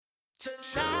Tonight,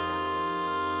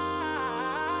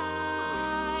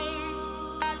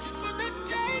 I just wanna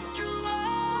take you away.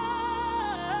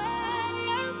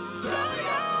 Throw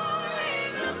your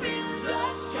hands up in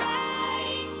the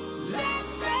sky. Let's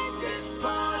set this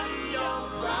party on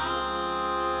fire.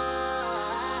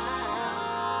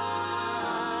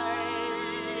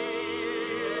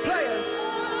 Players,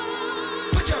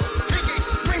 put your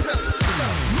pinky rings up.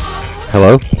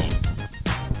 Hello?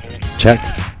 Check.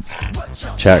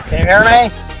 Check. Can you hear me?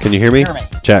 Can you hear me?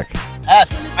 Check.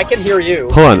 Yes, I can hear you.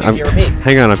 Hold on. Can you hear me?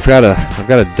 Hang on. I've got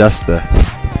to dust the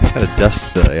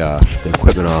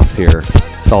equipment off here.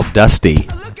 It's all dusty.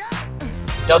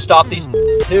 Dust off these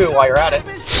too while you're at it.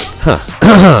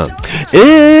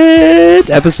 It's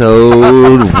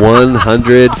episode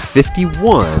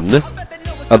 151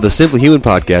 of the Simply Human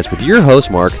podcast with your host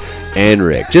Mark and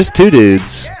Rick. Just two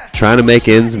dudes trying to make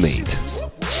ends meet.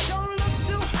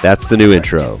 That's the new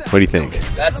intro. What do you think?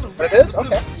 That's what it is?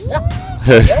 Okay. Yeah.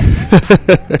 Yes.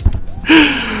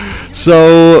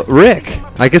 So, Rick,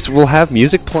 I guess we'll have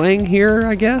music playing here,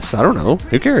 I guess? I don't know.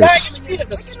 Who cares? Yeah, I guess we need to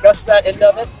discuss that end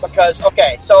of it because,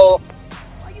 okay, so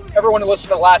everyone who listened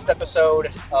to the last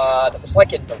episode, that was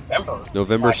like in November.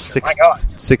 November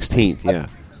 16th, yeah.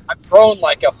 I've grown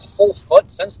like a full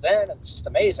foot since then, and it's just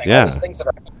amazing. Yeah. All these things that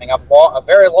are happening. I've a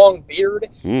very long beard.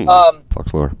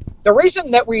 Fox lore. The reason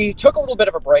that we took a little bit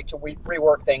of a break to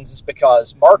rework things is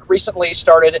because Mark recently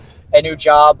started a new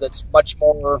job that's much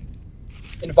more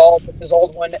involved with his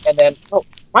old one, and then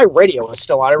my radio is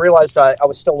still on. I realized I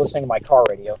was still listening to my car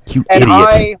radio. You and idiot.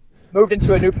 I moved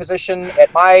into a new position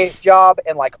at my job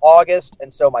in like August,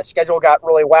 and so my schedule got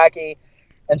really wacky,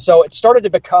 and so it started to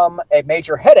become a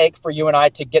major headache for you and I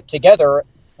to get together,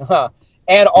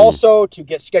 and also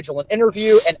to schedule an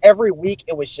interview, and every week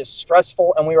it was just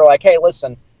stressful, and we were like, hey,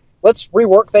 listen, let's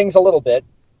rework things a little bit.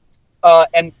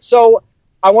 And so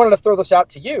I wanted to throw this out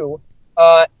to you.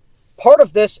 Part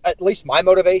of this, at least my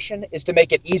motivation, is to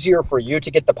make it easier for you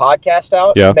to get the podcast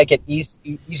out, yeah. To make it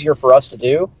easier for us to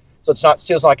do. So it's not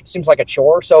seems like a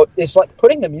chore. So it's like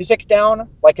putting the music down.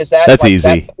 Like, is that that's like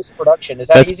easy? That production is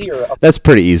that easy or that's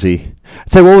pretty easy.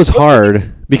 I'd say what was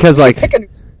hard because like pick a new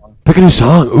song. Pick a new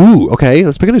song. Ooh, okay,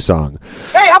 let's pick a new song.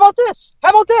 Hey, how about this?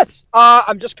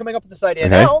 I'm just coming up with this idea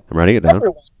now. I'm writing it down.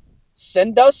 Everyone,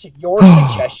 send us your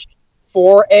suggestion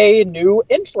for a new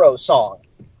intro song.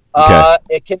 Okay.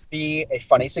 It can be a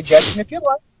funny suggestion if you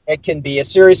like. It can be a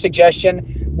serious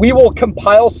suggestion. We will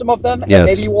compile some of them, and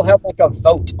maybe we'll have like a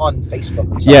vote on Facebook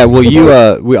or something. Yeah,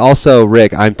 well, we also,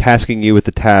 Rick, I'm tasking you with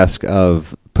the task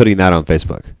of putting that on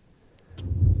Facebook.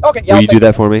 Okay, yeah. Will you do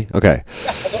that for me? Okay.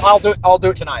 Yeah, I'll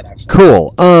do it tonight, actually.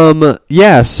 Cool.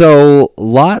 Yeah, so a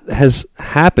lot has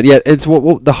happened. Yeah, it's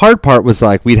the hard part was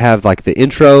like we'd have like the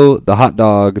intro, the hot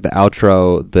dog, the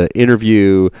outro, the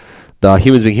interview, the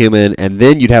humans being human, and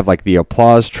then you'd have like the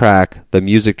applause track, the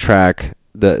music track,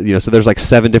 so there's like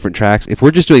 7 different tracks. If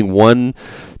we're just doing one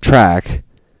track,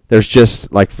 there's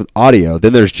just like for audio,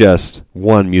 then there's just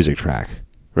one music track.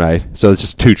 Right, so it's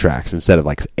just 2 tracks instead of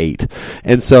like 8,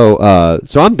 and so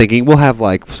I'm thinking we'll have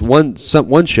like one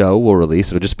show we'll release.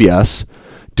 It'll just be us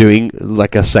doing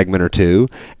like a segment or 2,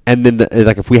 and then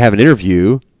like if we have an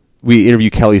interview, we interview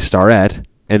Kelly Starrett,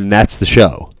 and that's the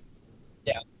show.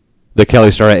 Yeah, the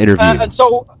Kelly Starrett interview. And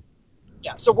so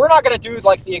we're not going to do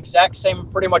like the exact same,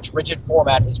 pretty much rigid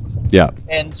format as before. Yeah,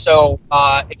 and so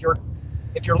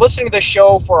if you're listening to this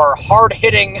show for our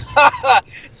hard-hitting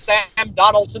Sam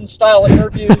Donaldson-style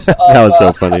interviews of that was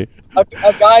so funny. A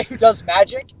guy who does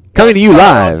magic. Coming to you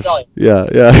live. Yeah.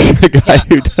 A guy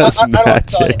who does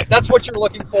magic. That's what you're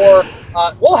looking for.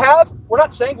 We're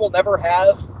not saying we'll never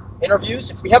have interviews.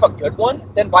 If we have a good one,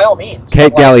 then by all means.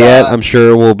 Kate Galliette, I'm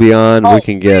sure, will be on. We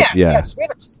can get, Yes, we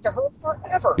haven't talked to her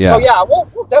forever. Yeah. So,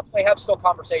 we'll definitely have still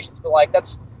conversations, but like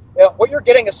that's... what you're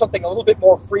getting is something a little bit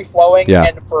more free-flowing,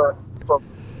 and for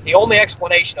the only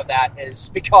explanation of that is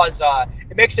because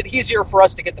it makes it easier for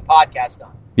us to get the podcast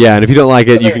done. Yeah, and if you don't like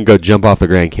it, you can go jump off the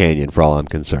Grand Canyon, for all I'm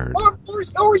concerned.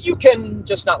 Or you can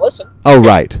just not listen. Oh,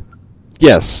 right.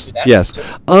 Yes.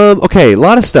 Okay, a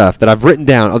lot of stuff that I've written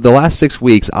down. Of the last 6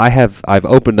 weeks, I've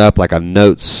opened up like a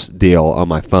notes deal on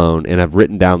my phone, and I've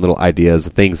written down little ideas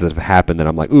of things that have happened that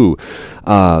I'm like, ooh,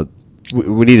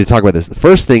 we need to talk about this. The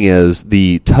first thing is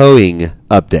the towing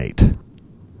update.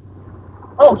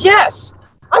 Oh, yes!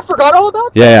 I forgot all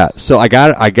about this. Yeah. So I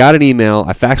got an email.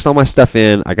 I faxed all my stuff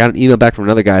in. I got an email back from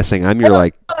another guy saying, Hang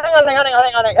on.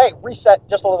 Hey, reset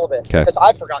just a little bit. Okay. Because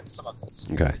I've forgotten some of this.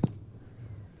 Okay.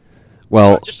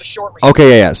 Well, so just a short reset.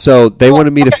 Okay, yeah. So they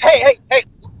wanted me to... Hey,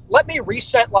 let me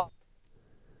reset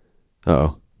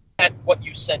Uh-oh. at what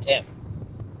you sent in.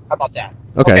 How about that?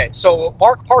 Okay. So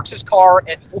Mark parks his car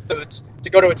at Whole Foods to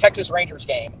go to a Texas Rangers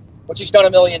game, which he's done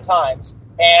a million times,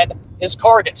 and his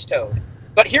car gets towed.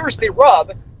 But here's the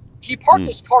rub. He parked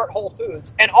his car at Whole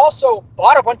Foods and also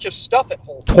bought a bunch of stuff at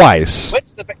Whole Foods. Twice. Went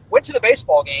to the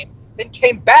baseball game, then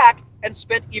came back and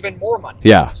spent even more money.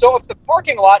 Yeah. So if the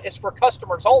parking lot is for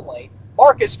customers only,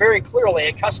 Mark is very clearly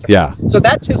a customer. Yeah. So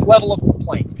that's his level of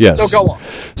complaint. Yes. So go on.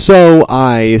 So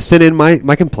I sent in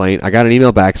my complaint. I got an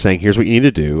email back saying, here's what you need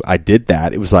to do. I did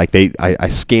that. It was like I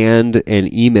scanned and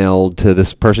emailed to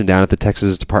this person down at the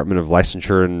Texas Department of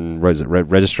Licensure and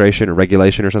Registration or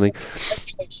Regulation or something.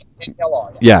 Regulation,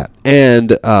 NLR, Yeah.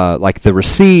 And like the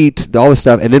receipt, all this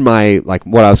stuff, and then my like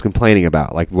what I was complaining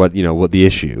about, like what the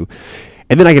issue.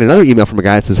 And then I get another email from a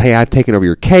guy that says, hey, I've taken over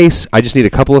your case. I just need a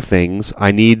couple of things.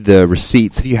 I need the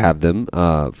receipts, if you have them,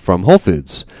 from Whole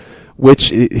Foods. Which,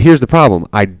 here's the problem.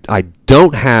 I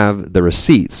don't have the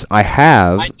receipts. I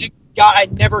have... I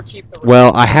never keep the receipts.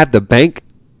 Well, I have the bank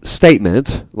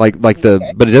statement, but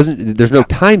it doesn't... There's no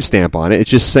timestamp on it. It's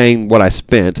just saying what I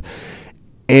spent.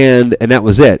 And that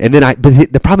was it. And then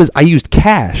but the problem is I used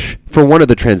cash for one of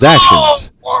the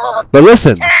transactions. Oh, but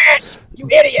listen... Cash! You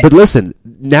idiot! But listen,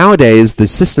 nowadays the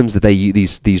systems that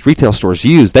these retail stores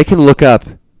use, they can look up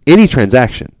any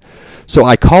transaction. So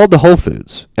I called the Whole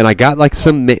Foods and I got like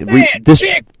some. Big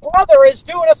Brother is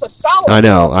doing us a solid. I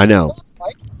know.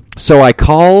 So I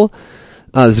call.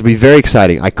 This will be very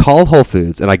exciting. I call Whole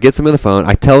Foods and I get somebody on the phone.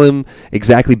 I tell him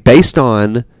exactly based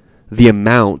on the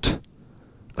amount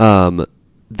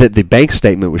that the bank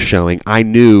statement was showing, I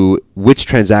knew which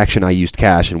transaction I used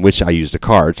cash and which I used a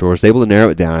card. So I was able to narrow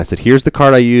it down. I said, here's the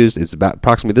card I used. It's about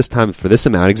approximately this time for this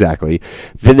amount exactly.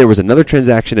 Then there was another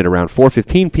transaction at around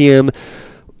 4:15 p.m.,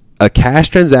 a cash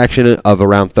transaction of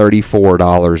around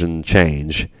 $34 and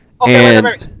change. Okay,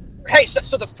 wait. Hey,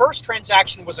 so the first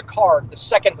transaction was a card. The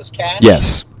second was cash?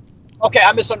 Yes. Okay,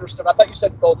 I misunderstood. I thought you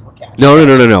said both were cash.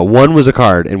 No. One was a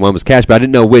card and one was cash, but I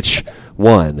didn't know which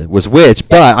one was which.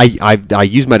 But I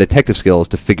used my detective skills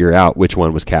to figure out which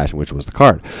one was cash and which was the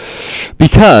card,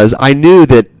 because I knew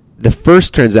that the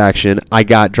first transaction I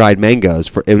got dried mangoes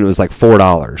for, and it was like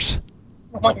 $4.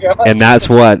 Oh my God. And that's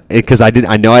what, because I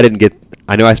know I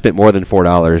spent more than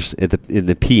 $4 in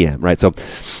the PM, right? So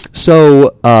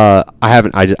I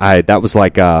haven't. That was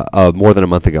like more than a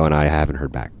month ago, and I haven't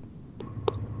heard back.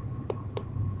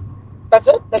 That's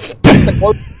it. That's the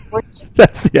quote.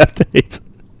 That's the update.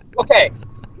 Okay,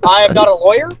 I am not a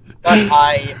lawyer, but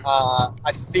I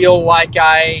feel like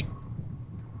I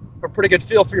have a pretty good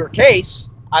feel for your case.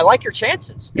 I like your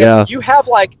chances. Yeah. If you have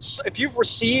if you've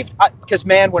received, because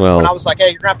man, when I was like,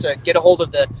 hey, you're gonna have to get a hold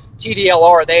of the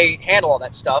TDLR, they handle all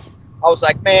that stuff. I was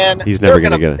like, man, he's never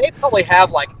gonna get it. They probably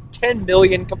have like 10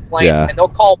 million complaints, and they'll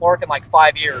call Mark in like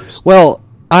 5 years. Well,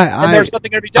 and there's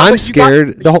nothing going to be done. I'm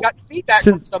scared. You got feedback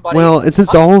from somebody. Well, and since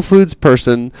the Whole Foods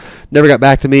person never got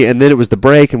back to me, and then it was the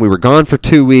break, and we were gone for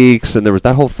 2 weeks, and there was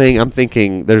that whole thing. I'm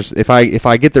thinking, if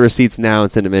I get the receipts now and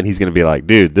send them in, he's going to be like,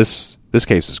 dude, this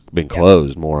case has been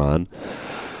closed, moron.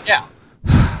 Yeah.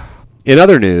 In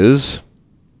other news.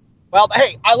 Well,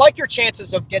 hey, I like your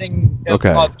chances of getting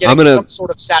some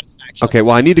sort of satisfaction. Okay,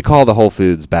 well, I need to call the Whole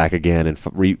Foods back again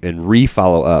and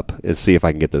re-follow up and see if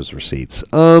I can get those receipts.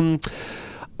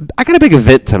 I got a big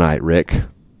event tonight, Rick.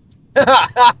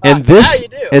 And this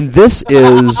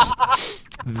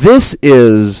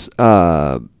is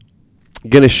gonna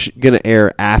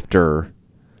air after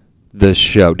the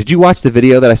show. Did you watch the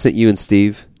video that I sent you and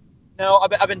Steve? No,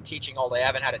 I've been teaching all day. I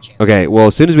haven't had a chance. Okay, well,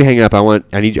 as soon as we hang up, I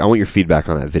want your feedback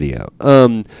on that video.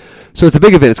 So it's a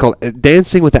big event. It's called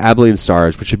Dancing with the Abilene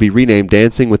Stars, which should be renamed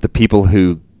Dancing with the People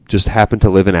Who Just Happen to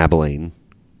Live in Abilene,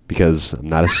 because I'm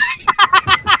not a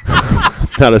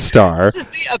star. This is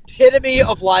the epitome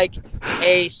of like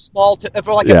a a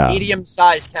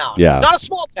medium-sized town. Yeah. It's not a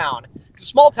small town. A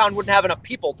small town wouldn't have enough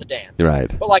people to dance.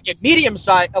 Right. But like a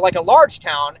medium-sized, like a large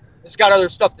town, it's got other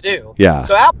stuff to do. Yeah.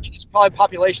 So Abilene's probably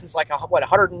population's like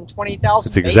 120,000.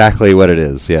 It's exactly what it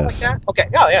is. Yes. Like that? Okay.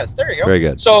 Oh, yes. There you go. Very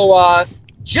good. So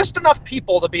just enough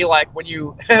people to be like when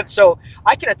you. So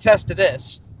I can attest to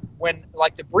this. When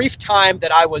like the brief time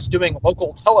that I was doing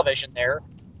local television there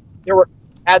were.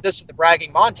 Add this to the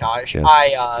bragging montage. Yes.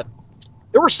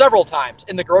 There were several times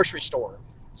in the grocery store,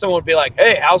 someone would be like,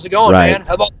 "Hey, how's it going, man?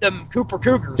 How about them Cooper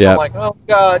Cougars?" Yep. I'm like, "Oh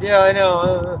God, yeah, I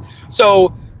know."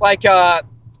 So like,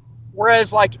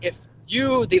 whereas like if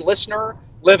you, the listener,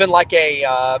 live in like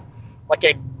a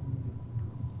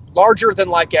larger than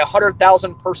like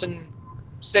 100,000 person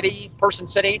city,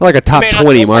 like a top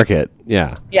 20 market,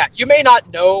 yeah, you may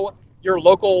not know your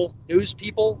local news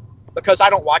people. Because I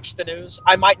don't watch the news.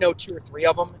 I might know 2 or 3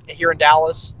 of them here in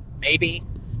Dallas, maybe.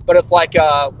 But if like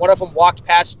one of them walked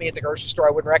past me at the grocery store,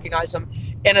 I wouldn't recognize them.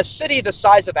 In a city the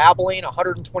size of Abilene,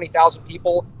 120,000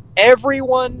 people,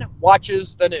 everyone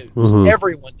watches the news. Mm-hmm.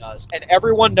 Everyone does, and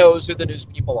everyone knows who the news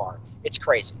people are. It's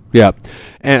crazy. Yeah,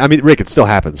 and I mean, Rick, it still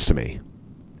happens to me.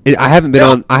 I haven't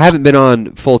been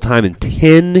on full time in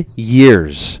 10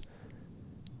 years.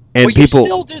 And well, people you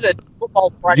still do the football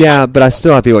Friday. Yeah, but I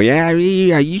still have people. Yeah,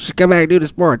 you should come back and do the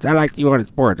sports. I like you on the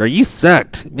sports. Or you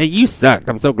sucked. Man, you sucked.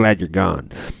 I'm so glad you're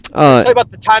gone. I'll tell you about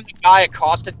the time the guy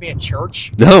accosted me at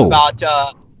church. No. About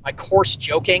my coarse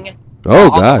joking.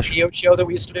 Oh, on gosh. the radio show that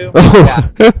we used to do. Oh.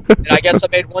 Yeah. And I guess I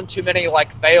made one too many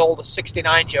like veiled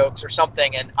 69 jokes or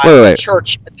something. And Wait. at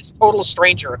church, this total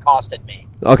stranger accosted me.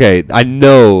 Okay, I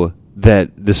know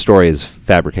that this story is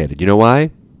fabricated. You know why?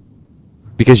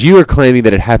 Because you were claiming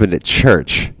that it happened at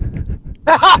church.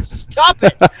 Stop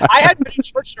it! I hadn't been in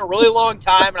church in a really long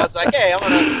time, and I was like, "Hey, I'm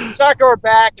gonna start going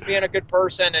back and being a good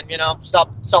person, and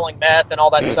stop selling meth and all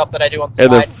that stuff that I do on the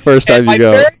side." And the first time you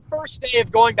go, my very first day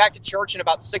of going back to church in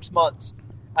about 6 months,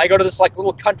 I go to this like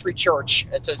little country church.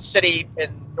 It's a city in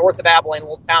north of Abilene, a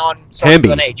little town, starts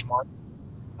with an H. Mark.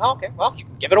 Oh, okay, well, you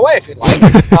can give it away if you'd like.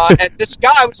 And this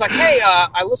guy was like, "Hey,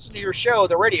 I listened to your show,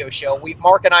 the radio show.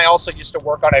 Mark and I also used to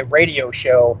work on a radio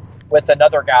show with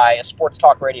another guy, a sports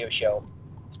talk radio show.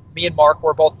 Me and Mark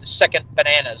were both the second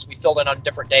bananas. We filled in on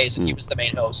different days, and he was the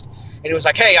main host. And he was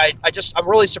like, "Hey, I'm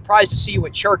really surprised to see you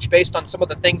at church based on some of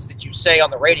the things that you say on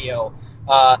the radio.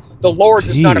 The Lord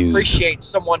does not appreciate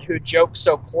someone who jokes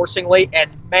so coursingly."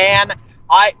 And man,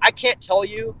 I can't tell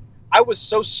you. I was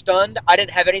so stunned, I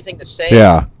didn't have anything to say.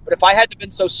 Yeah. But if I hadn't been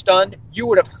so stunned, you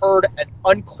would have heard an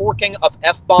uncorking of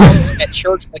F-bombs at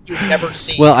church like you've never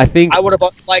seen. Well, I think I would have,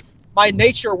 my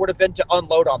nature would have been to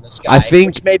unload on this guy,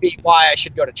 which may be why I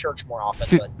should go to church more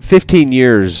often. 15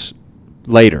 years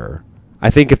later, I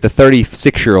think if the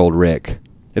 36-year-old Rick,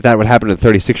 if that would happen to the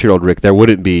 36-year-old Rick, there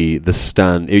wouldn't be the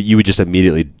stun. You would just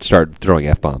immediately start throwing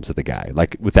F-bombs at the guy,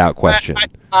 like, without question.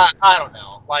 I don't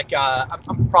know. Like,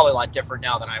 I'm probably a lot different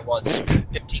now than I was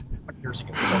 15, 20 years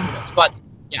ago. But,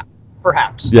 yeah,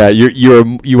 perhaps. Yeah,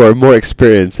 you are more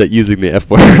experienced at using the F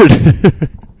word.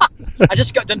 I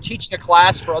just got done teaching a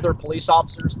class for other police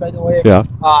officers, by the way. Yeah.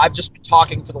 I've just been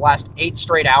talking for the last 8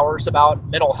 straight hours about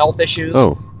mental health issues.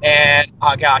 Oh. And,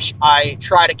 gosh, I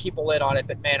try to keep a lid on it,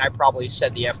 but, man, I probably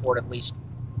said the F word at least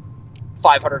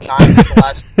 500 times in the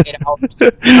last 8 hours.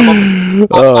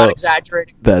 I'm not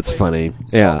exaggerating. That's funny.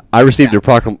 So, yeah. I received a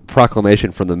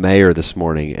proclamation from the mayor this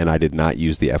morning, and I did not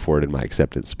use the F word in my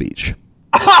acceptance speech.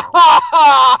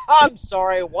 I'm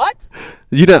sorry, what?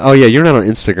 Oh yeah, you're not on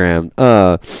Instagram.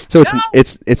 So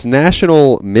it's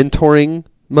National Mentoring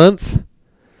Month.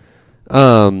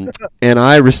 And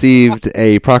I received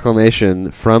a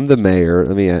proclamation from the mayor.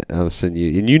 I'll send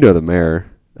you, and you know the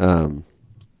mayor.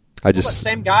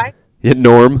 Same guy? Yeah,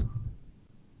 Norm.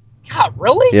 God,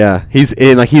 really? Yeah,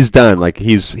 he's done. Like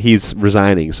he's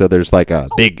resigning. So there's like a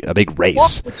big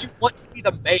race. What would you want to be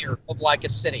the mayor of like a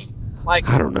city? Like,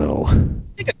 I don't know.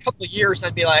 I think a couple of years,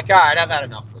 I'd be like, all right, I've had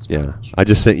enough of this. Yeah, I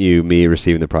just sent you me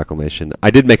receiving the proclamation.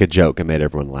 I did make a joke and made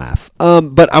everyone laugh.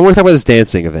 But I want to talk about this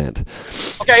dancing event.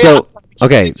 Okay. So,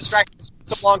 okay.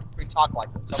 So long we talk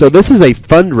like this. So this is a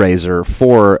fundraiser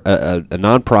for a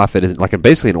nonprofit, like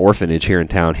basically an orphanage here in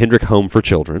town, Hendrick Home for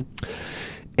Children.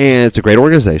 And it's a great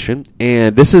organization,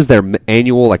 and this is their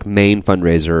annual main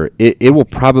fundraiser. It will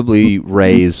probably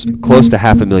raise close to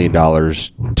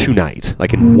 $500,000 tonight,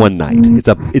 like in one night.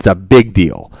 It's a big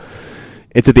deal.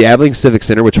 It's at the Abilene Civic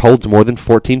Center, which holds more than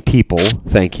 14 people.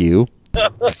 Thank you.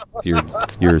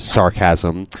 Your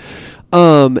sarcasm.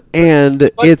 And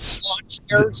it's launch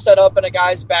chairs set up in a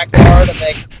guy's backyard, and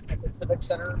they at the Civic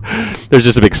Center. There's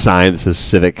just a big sign that says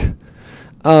Civic.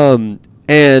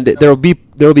 And there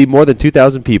will be more than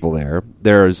 2,000 people there.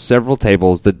 There are several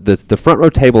tables. The front row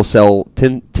tables sell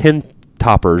 10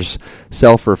 toppers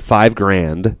sell for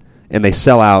 $5,000, and they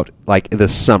sell out like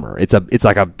this summer. It's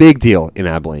like a big deal in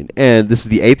Abilene, and this is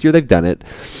the 8th year they've done it.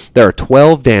 There are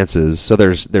 12 dances, so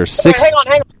there's 6. Wait,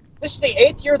 hang on. This is the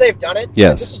 8th year they've done it.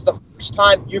 Yes. This is the first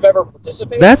time you've ever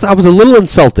participated. I was a little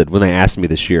insulted when they asked me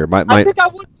this year. I think I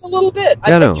would a little bit.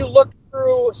 I think you look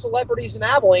through celebrities in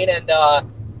Abilene, and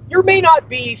you may not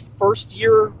be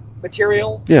first-year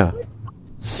material. Yeah.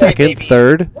 Second,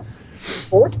 third.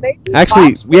 Fourth, maybe?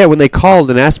 Actually, tops? yeah, when they called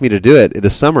and asked me to do it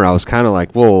this summer, I was kind of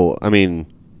like, well, I mean,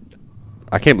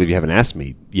 I can't believe you haven't asked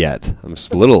me yet. I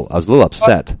was a little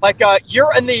upset.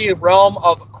 You're in the realm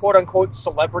of quote unquote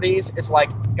celebrities. It's like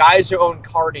guys who own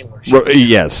car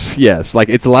dealerships. Yes. Like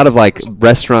it's a lot of like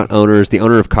restaurant owners. The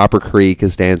owner of Copper Creek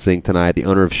is dancing tonight. The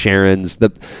owner of Sharon's,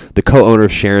 the co-owner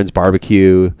of Sharon's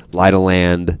Barbecue, Light of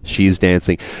Land, she's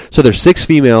dancing. So there's 6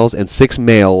 females and 6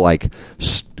 male, like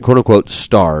quote unquote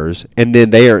stars, and then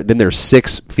there's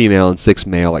 6 female and 6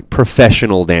 male, like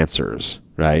professional dancers.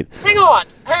 Right. Hang on.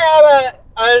 I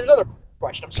have another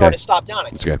question. I'm sorry to stop down.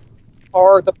 It's okay.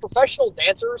 Are the professional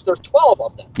dancers? There's 12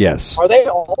 of them. Yes. Are they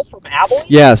all from Abilene?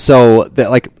 Yeah. So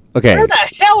okay. Where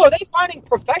the hell are they finding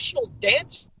professional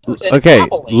dancers in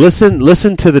Abilene?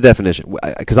 Listen to the definition,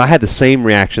 because I had the same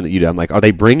reaction that you did. I'm like, are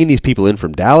they bringing these people in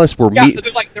from Dallas?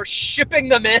 They're shipping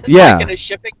them in. Yeah. Like in a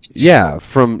shipping Yeah.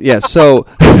 container? So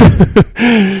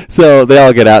so they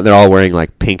all get out and they're all wearing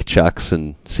like pink chucks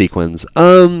and sequins.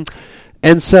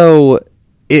 And so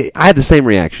I had the same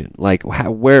reaction. Like,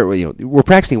 we're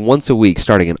practicing once a week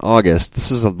starting in August. This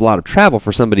is a lot of travel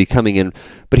for somebody coming in.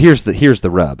 But here's the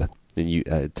rub, and you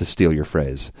to steal your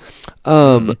phrase. They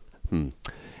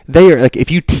are like, if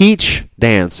you teach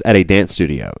dance at a dance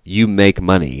studio, you make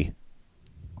money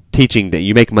teaching.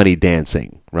 You make money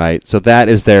dancing, right? So that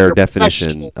is their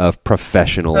definition of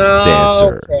professional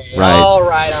dancer, right? All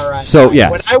right. So yes,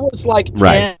 when I was like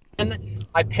 10.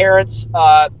 My parents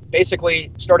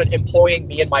basically started employing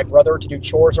me and my brother to do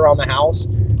chores around the house.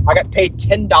 I got paid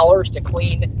 $10 to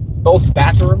clean both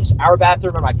bathrooms, our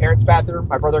bathroom and my parents' bathroom.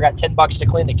 My brother got $10 to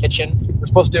clean the kitchen. We're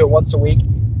supposed to do it once a week.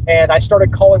 And I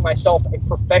started calling myself a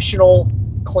professional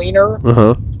cleaner.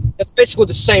 Uh-huh. That's basically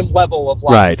the same level of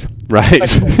like... Right.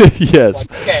 Yes.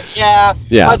 Like, okay, yeah.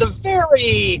 By the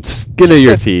very... Skin of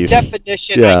your teeth.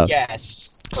 Definition, I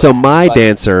guess. So my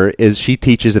dancer she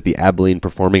teaches at the Abilene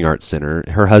Performing Arts Center.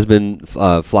 Her husband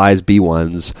flies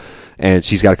B-1s, and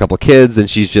she's got a couple of kids, and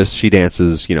she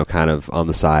dances, kind of on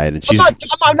the side. And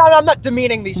I'm not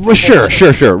demeaning these people. Well,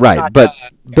 sure, right. Not,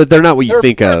 but they're not what you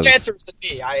think of. They're dancers than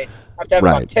me. I have to have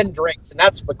about 10 drinks, and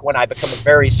that's when I become a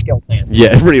very skilled dancer.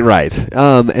 Yeah, pretty right.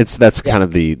 That's kind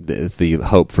of the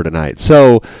hope for tonight.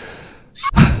 So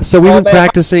we've been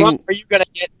practicing. How drunk are you going to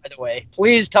get, by the way?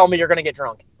 Please tell me you're going to get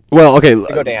drunk. Well, okay.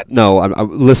 Go dance. No,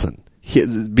 listen.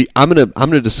 I'm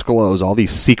gonna disclose all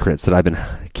these secrets that I've been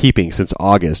keeping since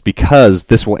August, because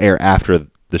this will air after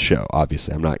the show.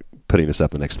 Obviously, I'm not putting this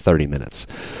up in the next 30 minutes.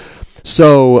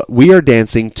 So we are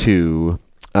dancing to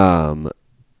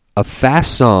a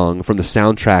fast song from the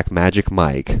soundtrack Magic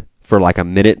Mike for like a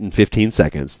minute and 15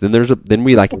 seconds. Then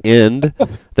we like end.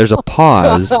 There's a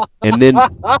pause, and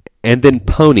then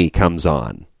Pony comes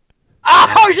on.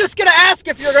 I was just gonna ask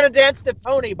if you're gonna dance to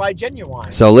Pony by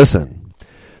Genuine. So listen.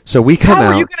 So we come out.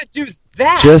 How are you gonna do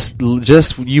that? Just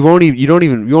you won't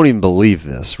even believe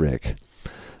this, Rick.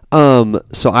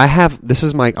 So I have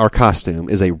our costume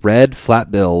is a red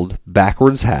flat-billed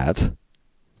backwards hat,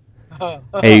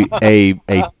 a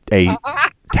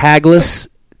tagless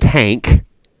tank,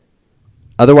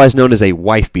 otherwise known as a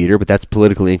wife beater, but that's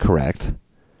politically incorrect.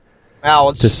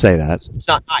 Well, to say that. It's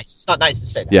not nice. It's not nice to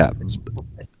say that. Yeah.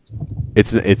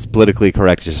 It's politically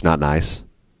correct, it's just not nice.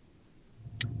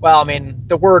 Well, I mean,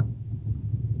 the word,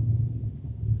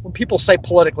 when people say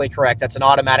politically correct, that's an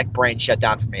automatic brain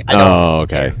shutdown for me.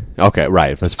 Okay. Okay,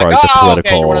 right. As far as the political...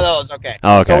 okay, you're one of those, okay.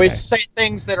 Oh, okay. So we say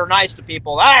things that are nice to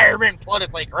people. You're being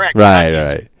politically correct.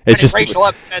 Right. It's just racial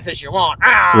epithets as you want.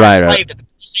 Slave to the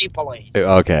PC police.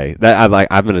 Okay.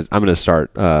 I'm gonna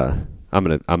start... I'm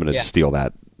gonna steal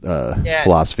that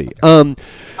philosophy.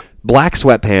 Black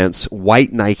sweatpants,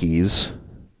 white Nikes,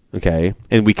 okay,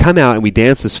 and we come out and we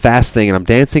dance this fast thing, and I'm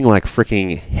dancing like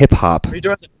freaking hip hop. Are you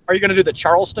going to do the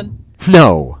Charleston?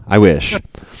 No, I wish.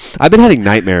 I've been having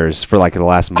nightmares for like the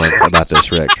last month about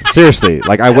this, Rick. Seriously,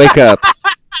 like I wake up,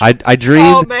 I dream.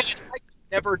 Oh man, I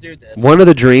never do this. One of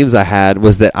the dreams I had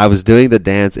was that I was doing the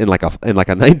dance in like a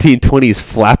 1920s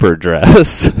flapper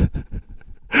dress.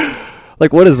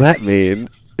 Like, what does that mean?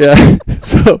 Yeah.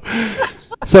 So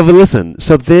but listen.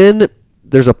 So then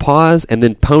there's a pause, and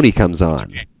then Pony comes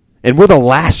on, and we're the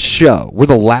last show. We're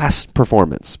the last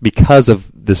performance because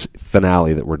of this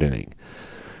finale that we're doing,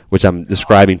 which I'm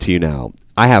describing to you now.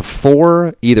 I have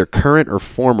 4 either current or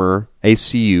former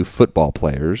ACU football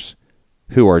players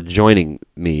who are joining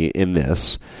me in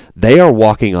this. They are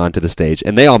walking onto the stage,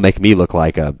 and they all make me look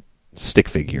like a stick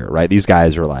figure, right? These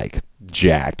guys are like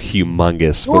jacked,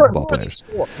 humongous football players.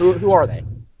 Who are they?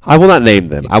 I will not name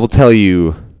them. I will tell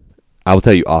you off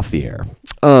the air.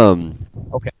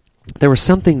 Okay. There was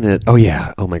something that. Oh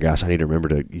yeah. Oh my gosh. I need to remember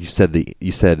to. You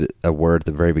said a word at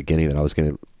the very beginning that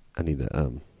I need to.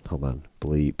 Hold on.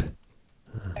 Bleep.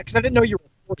 Because I didn't know you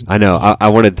were I know. I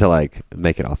wanted to like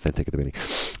make it authentic at the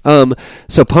beginning.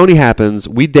 So Pony happens.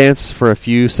 We dance for a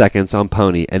few seconds on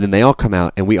Pony, and then they all come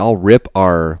out, and we all rip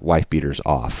our wife beaters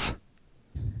off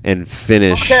and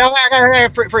finish. Okay.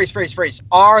 Freeze.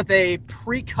 Are they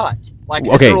pre-cut? Like,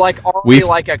 Okay, is there like already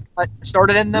like a cut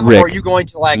started in them, Rick, or are you going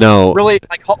to like no. really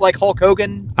like Hulk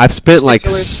Hogan? I've spent like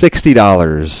particular-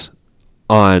 $60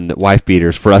 on wife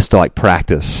beaters for us to like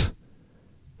practice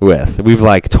with. We've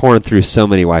like torn through so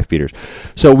many wife beaters.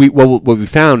 So what we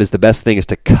found is the best thing is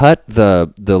to cut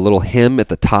the little hem at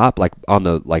the top, like on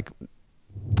the like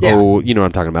you know what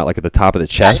I'm talking about, like at the top of the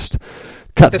chest.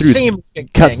 Cut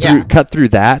through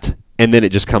that, and then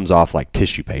it just comes off like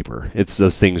tissue paper. It's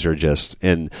those things are just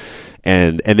and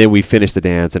then we finish the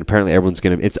dance, and apparently everyone's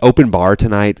it's open bar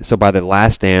tonight. So by the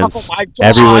last dance,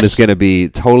 everyone is gonna be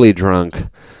totally drunk.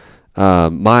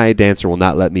 My dancer will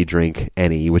not let me drink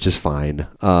any, which is fine.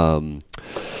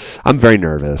 I'm very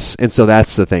nervous, and so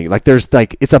that's the thing. Like, there's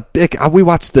like it's a big. We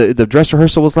watched the dress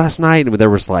rehearsal was last night, and there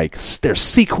was like there's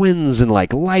sequins and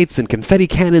like lights and confetti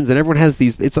cannons, and everyone has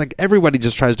these. It's like everybody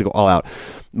just tries to go all out.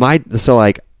 So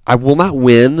like I will not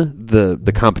win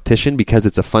the competition because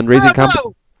it's a fundraising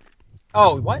competition.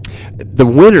 Oh, what? The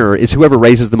winner is whoever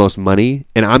raises the most money,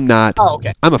 and I'm not. Oh,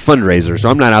 okay. I'm a fundraiser, so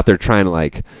I'm not out there trying to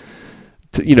like.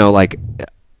 Like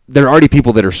there are already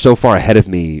people that are so far ahead of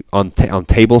me on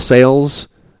table sales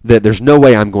that there's no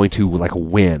way I'm going to like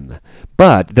win.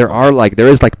 But there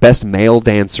is like best male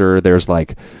dancer, there's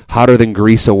like hotter than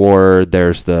grease award,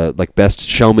 there's the like best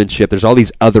showmanship, there's all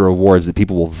these other awards that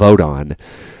people will vote on.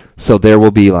 So there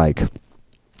will be like,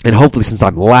 and hopefully since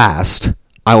I'm last,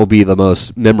 I will be the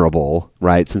most memorable,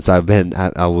 right? Since I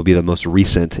will be the most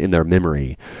recent in their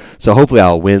memory. So hopefully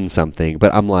I'll win something.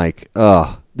 But I'm like,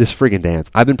 this friggin'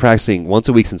 dance. I've been practicing once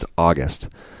a week since August.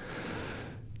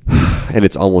 And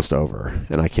it's almost over.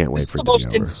 And I can't wait for it to be over. This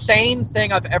is the most insane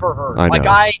thing I've ever heard. I know. Like,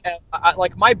 I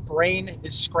like, my brain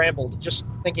is scrambled just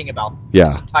thinking about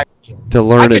this entire deal. To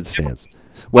learn its dance.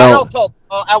 Well,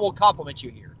 I will compliment you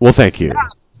here. Well, thank you.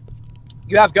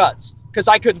 You have guts. Because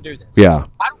I couldn't do this. Yeah.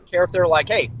 I don't care if they're like,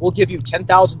 hey, we'll give you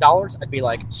 $10,000. I'd be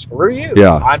like, screw you.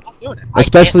 Yeah. I'm not doing it.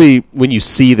 Especially when you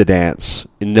see the dance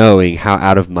and knowing how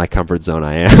out of my comfort zone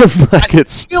I am. Like I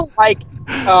feel like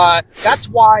that's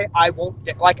why I won't.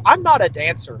 I'm not a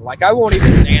dancer. Like, I won't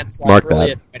even dance like Mark really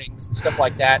that. at weddings and stuff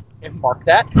like that. And mark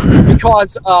that.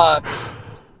 Because I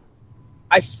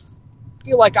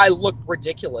feel like I look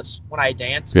ridiculous when I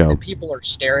dance, and people are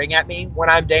staring at me when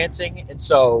I'm dancing, and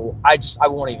so I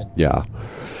won't even. Yeah.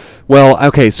 Well,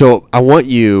 okay, so I want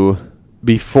you,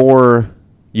 before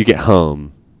you get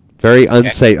home, very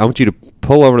unsafe, I want you to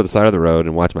pull over to the side of the road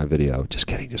and watch my video. Just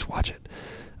kidding, just watch it.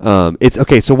 It's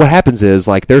okay, so what happens is,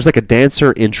 like, there's like a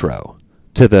dancer intro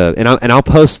to the, and I'll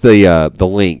post the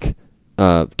link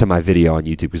to my video on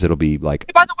YouTube, because it'll be like.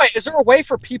 Hey, by the way, is there a way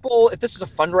for people, if this is a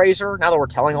fundraiser, now that we're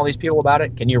telling all these people about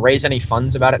it, can you raise any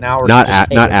funds about it now? Or not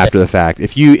after the fact.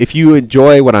 If you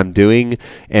enjoy what I'm doing,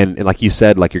 and like you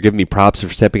said, like you're giving me props for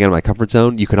stepping out of my comfort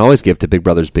zone, you can always give to Big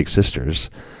Brothers Big Sisters.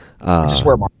 Just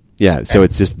wear marks. Yeah, okay. So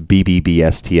it's just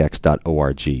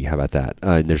bbbstx.org. How about that?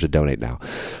 And there's a donate now.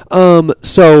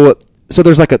 So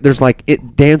there's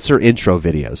dancer intro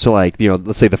videos. So like,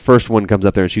 let's say the first one comes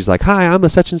up there and she's like, "Hi, I'm a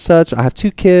such and such. I have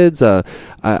 2 kids. I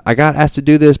got asked to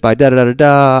do this by da da da da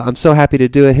da. I'm so happy to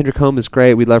do it. Hendrick Home is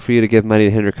great. We'd love for you to give money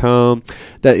to Hendrick Home."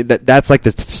 That's like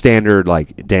the standard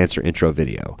like dancer intro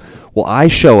video. Well, I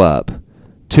show up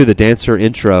to the dancer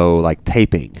intro like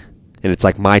taping, and it's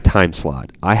like my time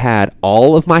slot. I had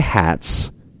all of my hats,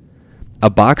 a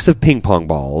box of ping pong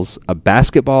balls, a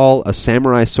basketball, a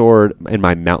samurai sword, and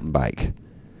my mountain bike.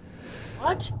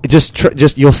 What? Just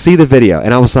you'll see the video,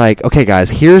 and I was like, okay,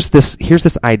 guys, here's this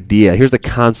idea, here's the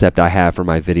concept I have for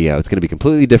my video. It's going to be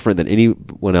completely different than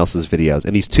anyone else's videos.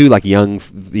 And these 2 like young,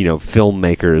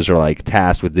 filmmakers are like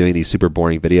tasked with doing these super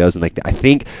boring videos, and like I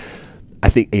think I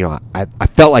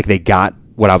felt like they got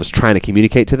what I was trying to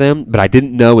communicate to them, but I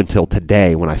didn't know until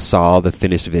today when I saw the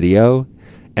finished video.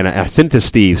 And I sent it to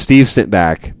Steve. Steve sent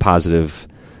back positive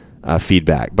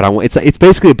feedback. But it's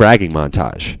basically a bragging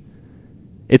montage.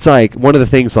 It's like one of the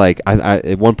things, like, I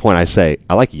at one point I say,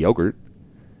 I like yogurt.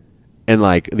 And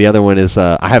like the other one is,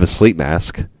 I have a sleep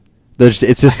mask. And then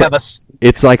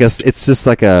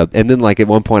like at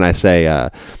one point I say, I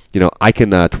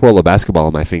can twirl a basketball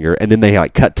on my finger. And then they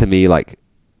like cut to me like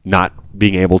not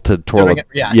being able to twirl. Like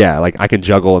I can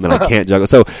juggle and then I can't juggle.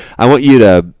 So I want you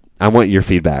to I want your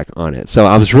feedback on it. So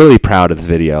I was really proud of the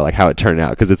video, like how it turned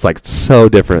out, because it's like so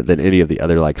different than any of the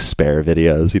other like spare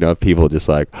videos. You know, people just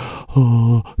like,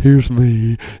 oh, here's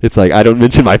me. It's like I don't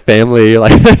mention my family,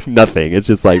 like nothing. It's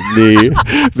just like me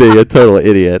being a total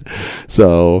idiot.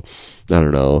 So I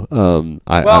don't know.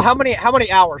 How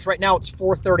many hours? Right now it's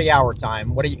 4:30 hour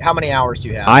time. How many hours do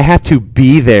you have? I have to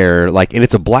be there, like, and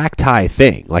it's a black tie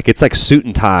thing. Like it's like suit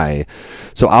and tie.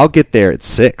 So I'll get there at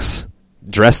 6.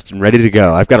 Dressed and ready to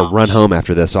go. I've got to run home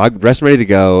after this, so I'm dressed and ready to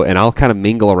go, and I'll kind of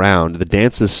mingle around. The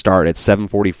dances start at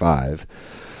 7:45,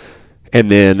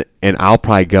 and I'll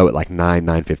probably go at like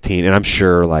 9:15, and I'm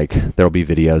sure like there'll be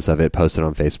videos of it posted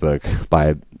on Facebook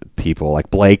by people.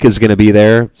 Like Blake is going to be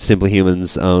there, Simply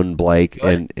Humans' own Blake,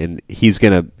 and he's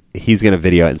gonna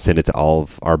video it and send it to all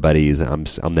of our buddies. And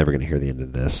I'm never going to hear the end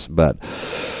of this, but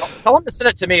tell him to send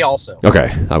it to me also. Okay,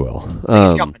 I will.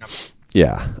 He's got my number.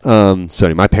 Yeah. So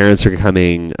anyway, my parents are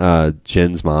coming.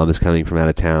 Jen's mom is coming from out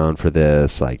of town for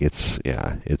this. Like, it's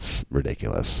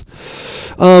ridiculous.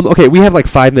 Okay, we have like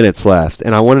 5 minutes left,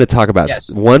 and I wanted to talk about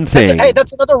one thing.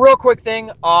 That's another real quick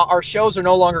thing. Our shows are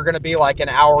no longer going to be like an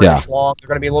hour-ish long. They're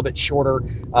going to be a little bit shorter,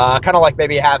 kind of like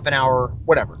maybe a half an hour,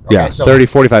 whatever. Okay, yeah, so 30,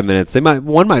 45 minutes.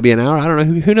 One might be an hour. I don't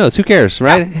know. Who knows? Who cares,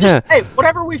 right? Hey,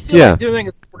 whatever we feel like doing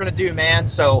is what we're going to do, man.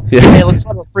 So, hey, let's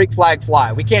have a freak flag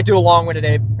fly. We can't do a long one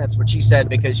today. That's what she said,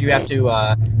 because you have to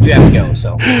go.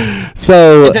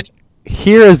 So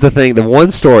here is the thing. The one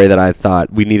story that I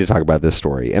thought we need to talk about this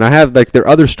story, and I have like there are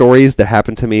other stories that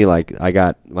happened to me. Like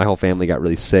my whole family got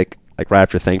really sick like right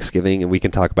after Thanksgiving, and we can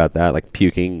talk about that. Like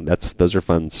puking. Those are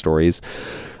fun stories.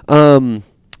 The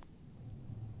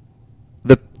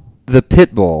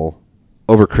pit bull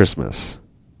over Christmas.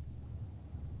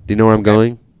 Do you know where I'm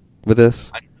going with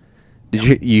this?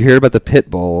 Did you hear about the pit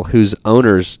bull whose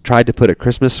owners tried to put a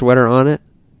Christmas sweater on it?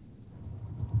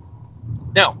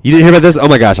 No. You didn't hear about this? Oh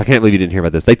my gosh, I can't believe you didn't hear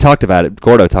about this. They talked about it.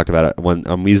 Gordo talked about it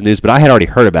on Muse News, but I had already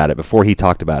heard about it before he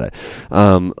talked about it.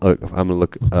 I'm going to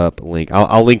look up a link.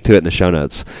 I'll link to it in the show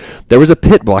notes. There was a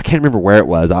pit bull. I can't remember where it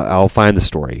was. I'll find the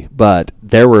story. But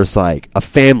there was like a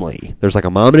family. There's like a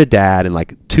mom and a dad and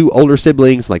like 2 older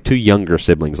siblings, like 2 younger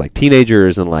siblings, like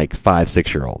teenagers and like 5,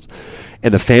 6-year-olds.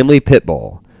 And the family pit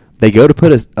bull, they go to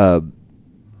put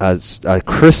a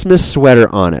Christmas sweater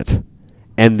on it,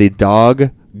 and the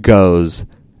dog goes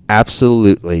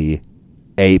absolutely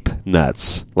ape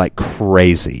nuts, like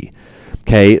crazy.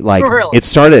 Okay, like really? It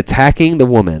started attacking the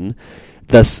woman.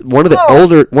 One of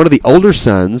the older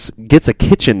sons gets a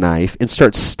kitchen knife and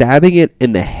starts stabbing it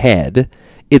in the head.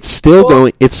 It's still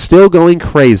going. It's still going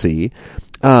crazy.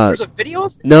 There's a video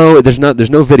of this? No, there's not.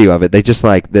 There's no video of it. They just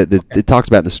like it talks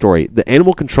about in the story. The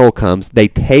animal control comes. They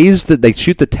they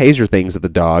shoot the taser things at the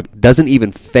dog. Doesn't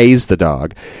even phase the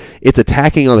dog. It's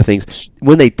attacking all the things.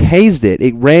 When they tased it,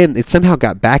 it ran. It somehow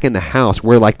got back in the house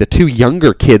where like the 2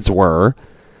 younger kids were,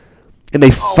 and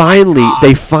they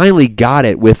finally got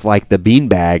it with like the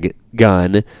beanbag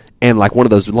gun and like one of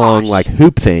those long like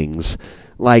hoop things.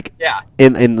 Like, yeah,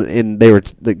 and they were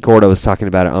Gordo was talking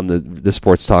about it on the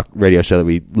sports talk radio show that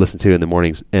we listen to in the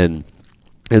mornings, and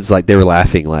it's like they were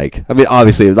laughing. Like, I mean,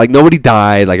 obviously, like nobody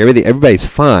died, like everybody's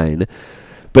fine,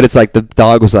 but it's like the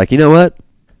dog was like, you know what?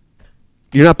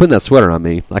 You're not putting that sweater on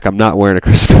me. Like, I'm not wearing a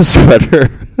Christmas sweater.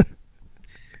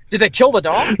 Did they kill the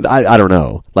dog? I don't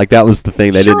know. Like that was the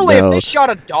thing they didn't know. Surely, if they shot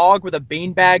a dog with a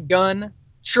beanbag gun,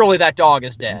 surely that dog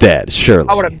is dead. Dead, surely.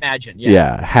 I would imagine,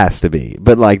 Yeah, it has to be.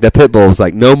 But, like, the pit bull was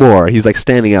like, no more. He's, like,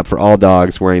 standing up for all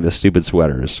dogs wearing the stupid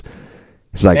sweaters.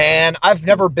 He's like... Man, I've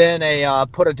never been a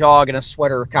put a dog in a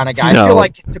sweater kind of guy. No. I feel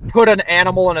like to put an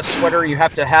animal in a sweater, you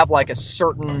have to have, like, a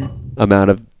certain... amount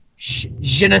of...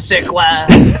 je ne sais quoi.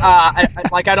 I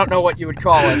don't know what you would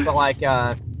call it, but, like,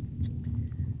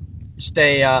 just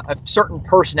a certain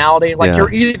personality. Like,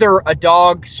 you're either a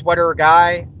dog sweater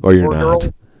guy or you're not.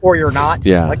 Girl, or you're not.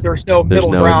 Yeah. Like, there's no middle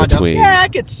ground. I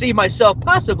could see myself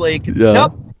possibly.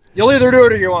 Nope. You'll either do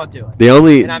it or you won't do it.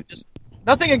 And I'm just...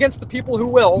 Nothing against the people who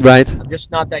will. Right. I'm just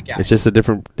not that guy. It's just a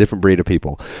different breed of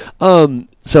people.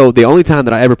 So the only time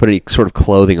that I ever put any sort of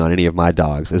clothing on any of my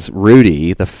dogs is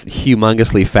Rudy, the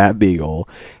humongously fat beagle,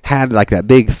 had like that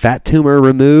big fat tumor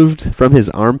removed from his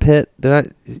armpit.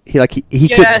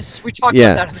 Yes, we talked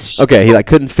about that on the show. Okay, he like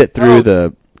couldn't fit through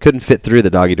the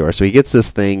doggy door, so he gets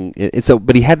this thing.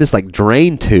 But he had this like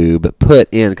drain tube put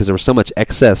in because there was so much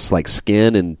excess like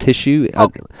skin and tissue.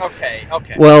 Okay.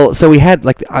 Well, so we had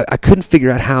like I couldn't figure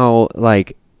out how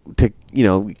like to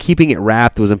keeping it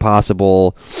wrapped was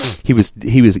impossible. He was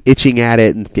itching at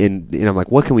it, and I'm like,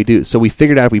 what can we do? So we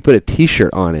figured out if we put a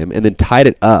T-shirt on him and then tied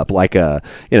it up like in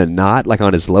a knot like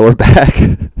on his lower back.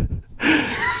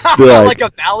 Like a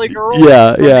Valley Girl.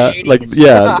 Yeah, from yeah, the like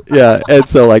 80s. yeah. And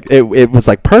so like it was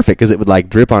like perfect because it would like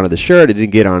drip onto the shirt. It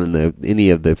didn't get on any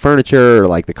of the furniture or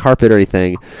like the carpet or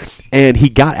anything. And he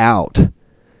got out.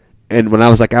 And when I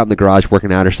was like out in the garage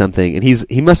working out or something, and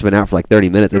he must have been out for like 30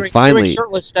 minutes, and finally doing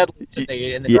shirtless deadlifts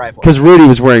in the driveway because Rudy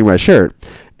was wearing my shirt,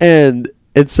 and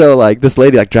so like this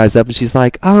lady like drives up and she's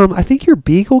like, I think your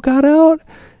beagle got out,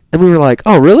 and we were like,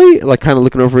 oh really? Like kind of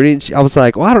looking over Rudy, and I was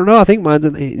like, well I don't know, I think mine's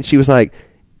in the, and she was like,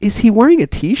 is he wearing a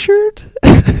T-shirt?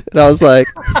 And I was like.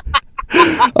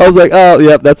 Oh,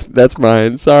 yep, that's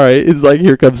mine. Sorry. It's like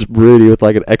here comes Rudy with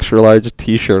like an extra large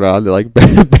T-shirt on that like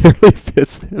barely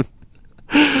fits him.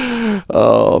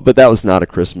 Oh, but that was not a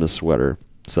Christmas sweater.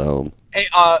 So hey,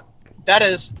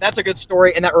 that's a good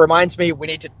story, and that reminds me we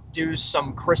need to do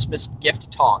some Christmas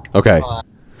gift talk. Okay,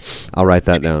 I'll write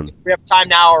that down. If we have time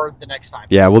now or the next time.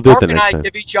 Yeah, we'll do it the next Mark time. and I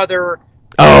give each other.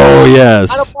 Oh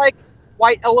yes. Kind of like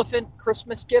white elephant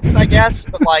Christmas gifts, I guess,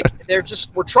 but like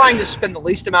we're trying to spend the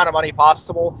least amount of money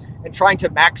possible and trying to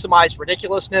maximize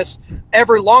ridiculousness.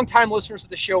 Every longtime listeners of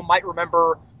the show might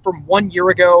remember from 1 year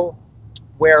ago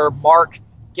where Mark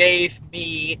gave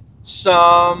me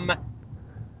some.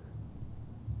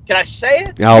 Can I say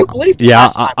it? You bleeped it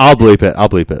last time. I'll bleep it. I'll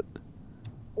bleep it.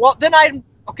 Well, then I'm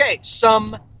going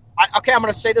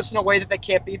to say this in a way that they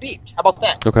can't be beeped. How about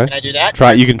that? Okay. Can I do that?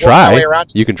 Try. You can try.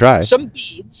 You can try. Some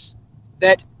beads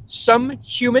that some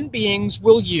human beings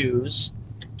will use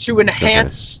to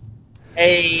enhance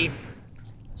a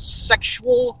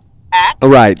sexual act.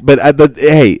 Right, but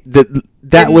hey,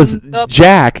 that was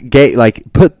Jack gave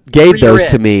those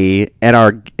to me at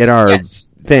our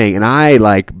Yes. thing, and I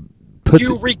like put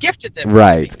you regifted them,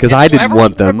 right because I didn't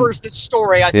want them. Remembers this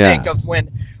story? I think of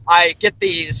when I get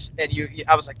these, and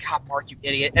I was like, God, Mark, you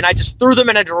idiot, and I just threw them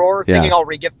in a drawer, thinking I'll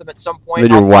regift them at some point.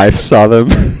 And then your wife saw them,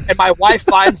 and my wife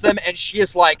finds them, and she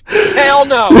is like, hell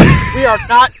no, we are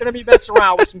not going to be messing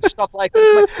around with some stuff like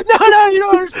this. Like, no, you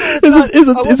don't understand.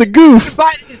 It's a goof.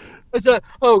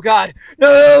 Oh God,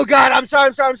 no, God, I'm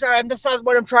sorry. That's not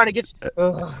what I'm trying to get.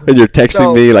 And you're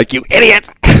texting me like, you idiot.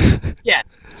 Yeah.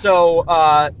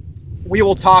 So we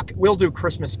will talk. We'll do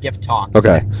Christmas gift talk.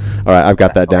 Okay. Next. All right. I've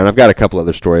got that down. I've got a couple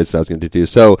other stories that I was going to do.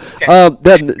 So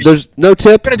then there's no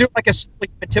tip. We're going to do like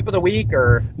a tip of the week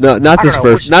or no, not this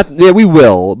first. We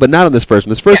will, but not on this first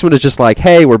one. This first one is just like,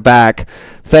 hey, we're back.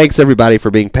 Thanks everybody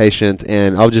for being patient,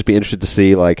 and I'll just be interested to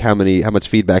see like how much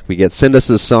feedback we get. Send us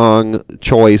a song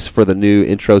choice for the new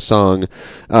intro song,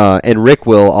 and Rick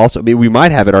will also. I mean, we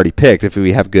might have it already picked if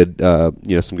we have good,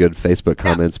 some good Facebook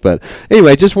comments. But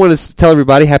anyway, just want to tell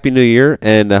everybody Happy New Year,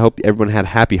 and I hope everyone had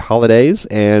happy holidays.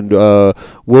 And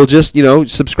we'll just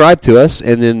subscribe to us,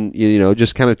 and then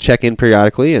just kind of check in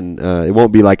periodically, and it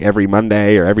won't be like every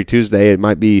Monday or every Tuesday. It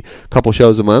might be a couple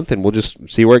shows a month, and we'll just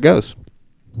see where it goes.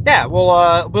 Yeah, we'll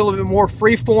a little bit more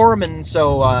free form, and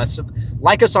so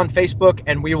like us on Facebook,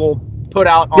 and we will put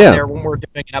out on there when we're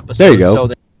doing an episode. There you go. So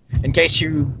that in case I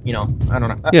don't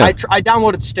know. Yeah. I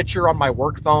downloaded Stitcher on my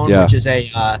work phone, which is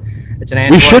it's an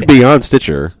Android. We should be on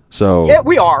Stitcher, so yeah,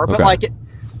 we are, but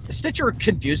Stitcher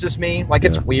confuses me. Like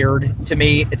it's weird to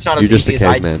me. It's not as easy as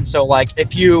iTunes. So like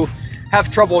if you have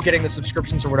trouble getting the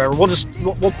subscriptions or whatever,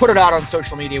 we'll put it out on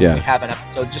social media when we have an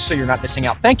episode, just so you're not missing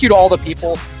out. Thank you to all the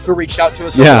people who reached out to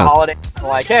us over the holiday.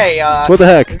 Like, hey, what the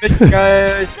heck? You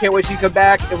guys, can't wait till you come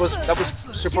back. That was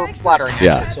super flattering. Actually.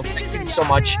 Yeah. So thank you so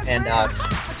much, and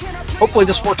hopefully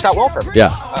this works out well for everyone.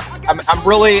 Yeah. I'm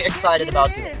really excited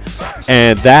about doing this. So.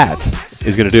 And that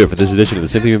is going to do it for this edition of the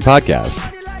Simply Human Podcast.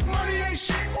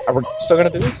 Are we still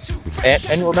going to do it?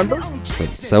 And remember?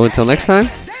 So until next time.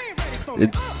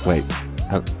 Wait,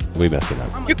 we messed it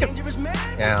up. You can.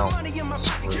 Yeah.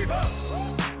 Screw it.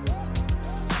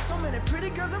 So many pretty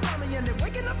girls around me and they're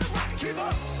waking up the rocket. Keep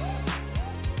up.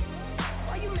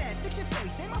 Why you mad? Fix your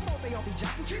face. Ain't my fault they all be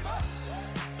jacking. Keep up.